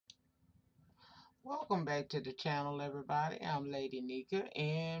Welcome back to the channel, everybody. I'm Lady Nyca,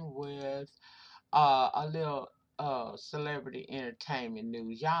 and with a little celebrity entertainment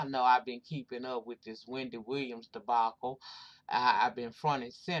news. Y'all know I've been keeping up with this Wendy Williams debacle. I've been front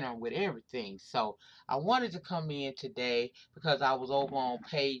and center with everything. So I wanted to come in today because I was over on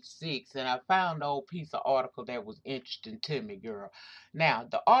page 6 and I found an old piece of article that was interesting to me, girl. Now,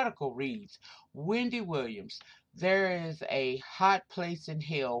 the article reads, Wendy Williams, there is a hot place in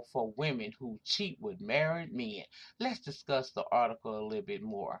hell for women who cheat with married men. Let's discuss the article a little bit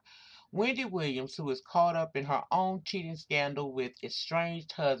more. Wendy Williams, who is caught up in her own cheating scandal with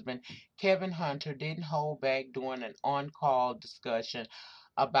estranged husband Kevin Hunter, didn't hold back during an on-call discussion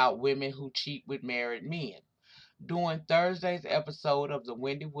about women who cheat with married men. During Thursday's episode of the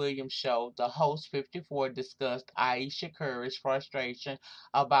Wendy Williams Show, the host 54 discussed Aisha Curry's frustration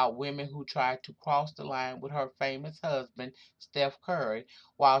about women who tried to cross the line with her famous husband, Steph Curry,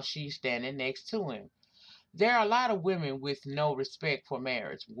 while she's standing next to him. There are a lot of women with no respect for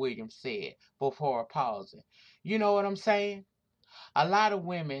marriage, Williams said before pausing. You know what I'm saying? A lot of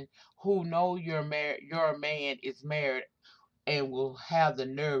women who know your man is married and will have the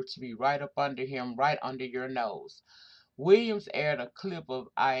nerve to be right up under him, right under your nose. Williams aired a clip of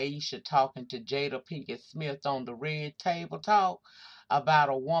Aisha talking to Jada Pinkett Smith on the Red Table Talk about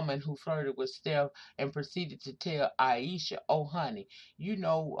a woman who flirted with Steph and proceeded to tell Aisha, "Oh, honey, you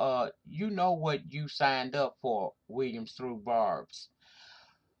know what you signed up for." Williams threw barbs.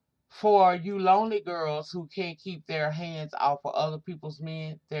 For you lonely girls who can't keep their hands off of other people's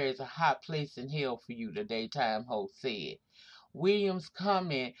men, there is a hot place in hell for you, the daytime host said. Williams'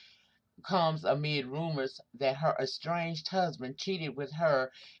 comment comes amid rumors that her estranged husband cheated with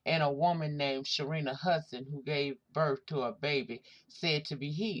her and a woman named Sharina Hudson, who gave birth to a baby said to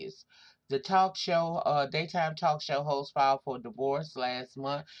be his. The daytime talk show host filed for divorce last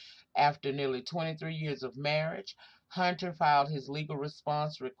month after nearly 23 years of marriage. Hunter filed his legal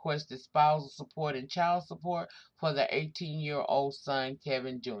response, requested spousal support and child support for their 18-year-old son,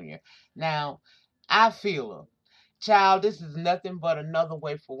 Kevin Jr. Now, I feel her. Child, this is nothing but another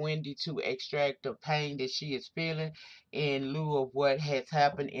way for Wendy to extract the pain that she is feeling in lieu of what has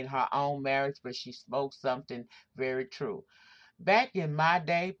happened in her own marriage, but she spoke something very true. Back in my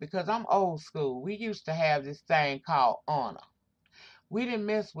day, because I'm old school, we used to have this thing called honor. We didn't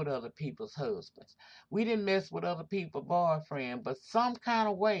mess with other people's husbands. We didn't mess with other people's boyfriend, but some kind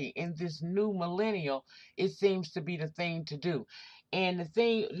of way in this new millennial, it seems to be the thing to do. And the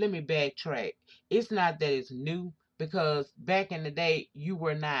thing, let me backtrack. It's not that it's new because back in the day, you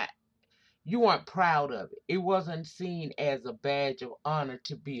weren't proud of it. It wasn't seen as a badge of honor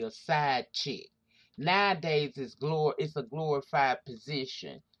to be a side chick. Nowadays, it's a glorified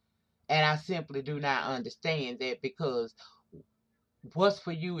position. And I simply do not understand that because what's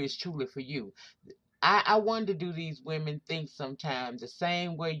for you is truly for you. I wonder, do these women think sometimes the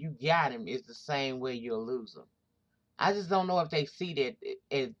same way you got him is the same way you'll lose him? I just don't know if they see that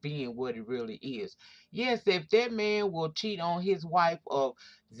as being what it really is. Yes, if that man will cheat on his wife of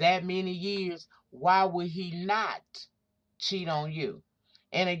that many years, why would he not cheat on you?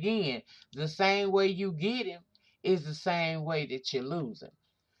 And again, the same way you get him is the same way that you lose him.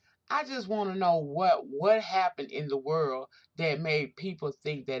 I just want to know what happened in the world that made people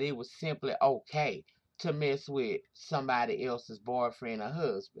think that it was simply okay to mess with somebody else's boyfriend or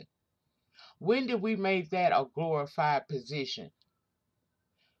husband. When did we make that a glorified position?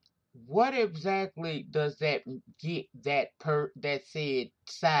 What exactly does that get that said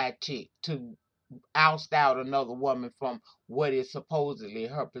side chick to oust out another woman from what is supposedly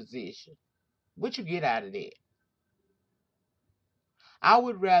her position? What you get out of that? I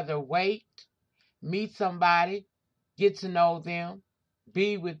would rather wait, meet somebody, get to know them,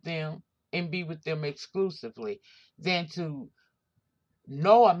 be with them, and be with them exclusively than to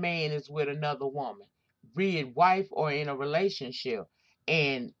know a man is with another woman, be it wife or in a relationship,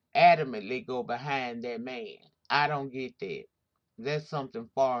 and adamantly go behind that man. I don't get that. That's something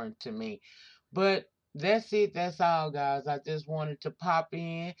foreign to me. But that's it. That's all, guys. I just wanted to pop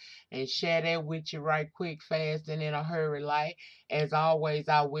in and share that with you right quick, fast, and in a hurry like. As always,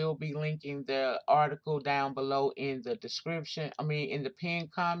 I will be linking the article down below in the description. In the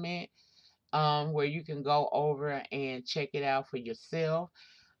pinned comment, where you can go over and check it out for yourself.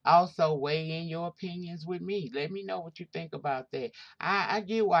 Also, weigh in your opinions with me. Let me know what you think about that. I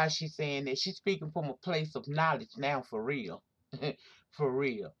get why she's saying that. She's speaking from a place of knowledge now, for real. For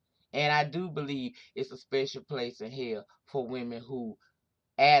real. And I do believe it's a special place in hell for women who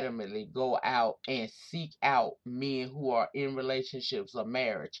adamantly go out and seek out men who are in relationships or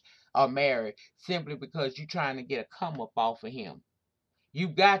marriage or married simply because you're trying to get a come up off of him. You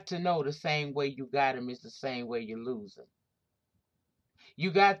got to know the same way you got him is the same way you lose him.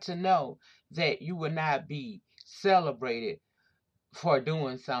 You got to know that you will not be celebrated for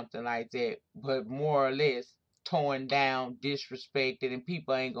doing something like that, but more or less torn down, disrespected, and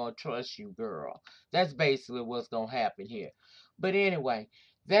people ain't gonna trust you, girl. That's basically what's gonna happen here. But anyway,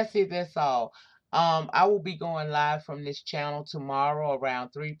 that's it. That's all. I will be going live from this channel tomorrow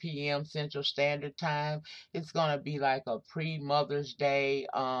around 3 p.m. Central Standard Time. It's gonna be like a pre-Mother's Day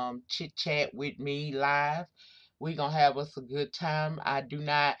chit chat with me live. We're gonna have us a good time. I do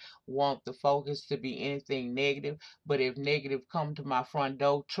not want the focus to be anything negative. But if negative come to my front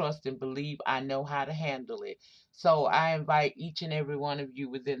door, trust and believe I know how to handle it. So I invite each and every one of you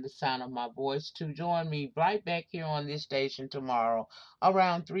within the sound of my voice to join me right back here on this station tomorrow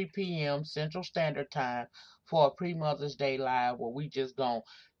around 3 p.m. Central Standard Time for a pre-Mother's Day live where we just gonna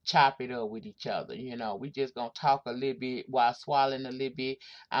chop it up with each other. We just gonna talk a little bit while swallowing a little bit.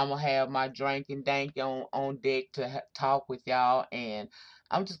 I'm gonna have my drink and dank on deck to talk with y'all, and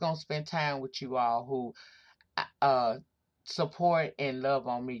I'm just gonna spend time with you all who uh support and love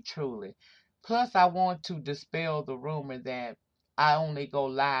on me truly. Plus, I want to dispel the rumor that I only go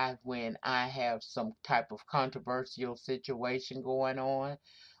live when I have some type of controversial situation going on,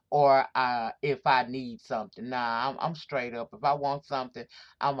 or if I need something. Nah, I'm straight up. If I want something,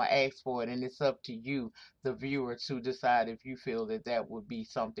 I'm going to ask for it, and it's up to you, the viewer, to decide if you feel that that would be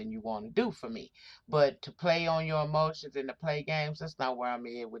something you want to do for me. But to play on your emotions and to play games, that's not where I'm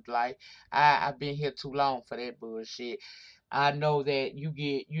at with life. I've been here too long for that bullshit. I know that you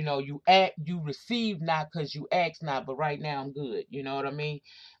get, you receive not because you ask not, but right now I'm good. You know what I mean?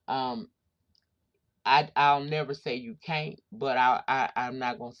 Um, I'll never say you can't, but I'm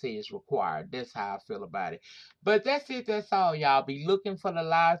not gonna say it's required. That's how I feel about it. But that's it. That's all, y'all. Be looking for the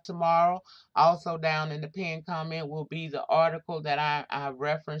live tomorrow. Also, down in the pinned comment will be the article that I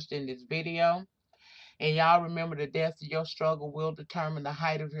referenced in this video. And y'all remember, the depth of your struggle will determine the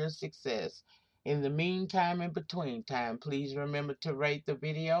height of your success. In the meantime, in between time, please remember to rate the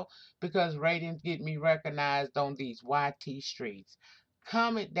video because ratings get me recognized on these YT streets.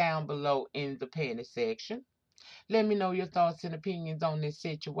 Comment down below in the penny section. Let me know your thoughts and opinions on this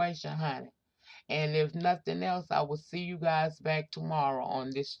situation, honey. And if nothing else, I will see you guys back tomorrow on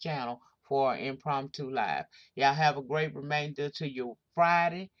this channel for an impromptu live. Y'all have a great remainder to your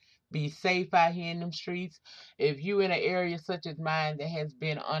Friday. Be safe out here in them streets. If you in an area such as mine that has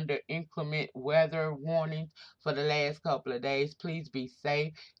been under inclement weather warnings for the last couple of days, please be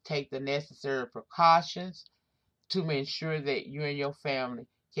safe. Take the necessary precautions to ensure that you and your family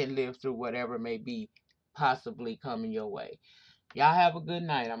can live through whatever may be possibly coming your way. Y'all have a good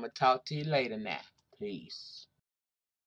night. I'm going to talk to you later now. Peace.